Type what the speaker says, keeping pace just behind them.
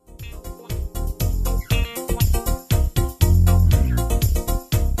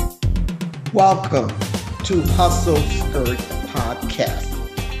Welcome to Hustle Skirt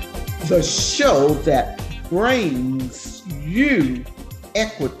Podcast, the show that brings you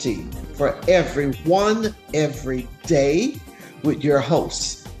equity for everyone, every day, with your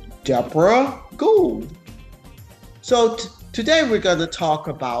host, Deborah Gould. So today we're going to talk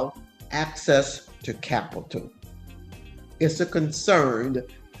about access to capital. It's a concern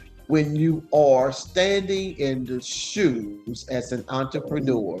when you are standing in the shoes as an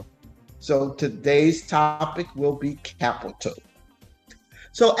entrepreneur. So today's topic will be capital.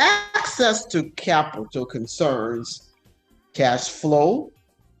 So access to capital concerns cash flow,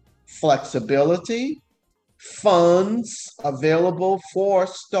 flexibility, funds available for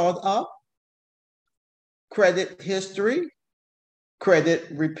startup, credit history, credit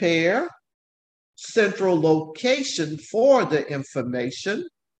repair, central location for the information.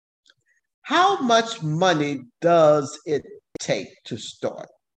 How much money does it take to start?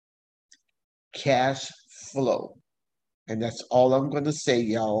 Cash flow. And that's all I'm going to say,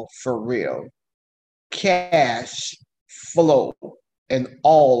 y'all, for real. Cash flow in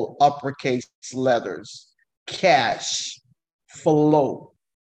all uppercase letters. Cash flow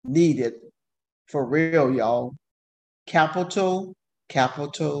needed for real, y'all. Capital,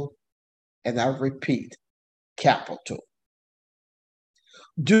 and I repeat, capital.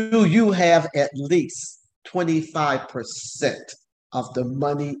 Do you have at least 25% of the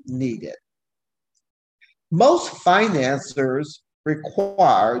money needed? Most financiers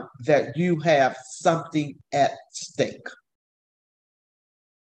require that you have something at stake.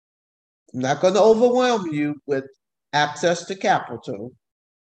 I'm not going to overwhelm you with access to capital,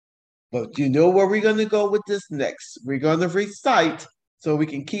 but you know where we're going to go with this next. We're going to recite so we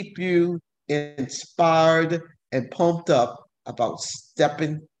can keep you inspired and pumped up about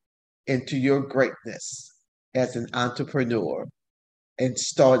stepping into your greatness as an entrepreneur and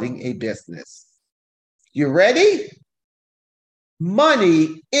starting a business. You ready?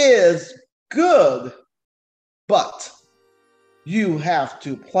 Money is good, but you have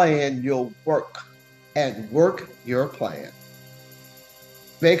to plan your work and work your plan.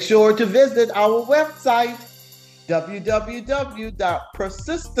 Make sure to visit our website,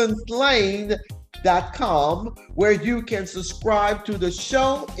 www.persistencelane.com, where you can subscribe to the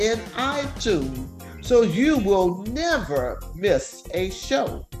show in iTunes so you will never miss a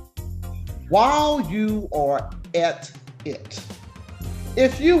show. While you are at it,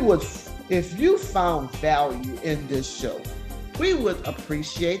 if you found value in this show, we would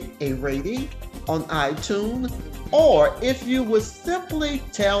appreciate a rating on iTunes, or if you would simply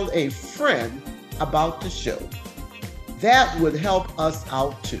tell a friend about the show. That would help us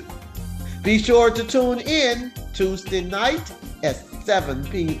out too. Be sure to tune in Tuesday night at 7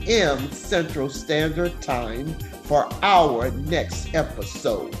 p.m. Central Standard Time for our next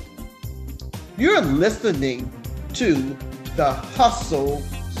episode. You're listening to the Hustle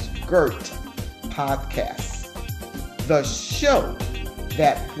Skirt Podcast, the show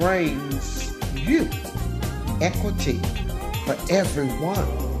that brings you equity for everyone,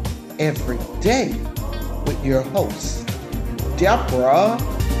 every day, with your host, Deborah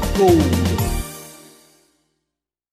Gould.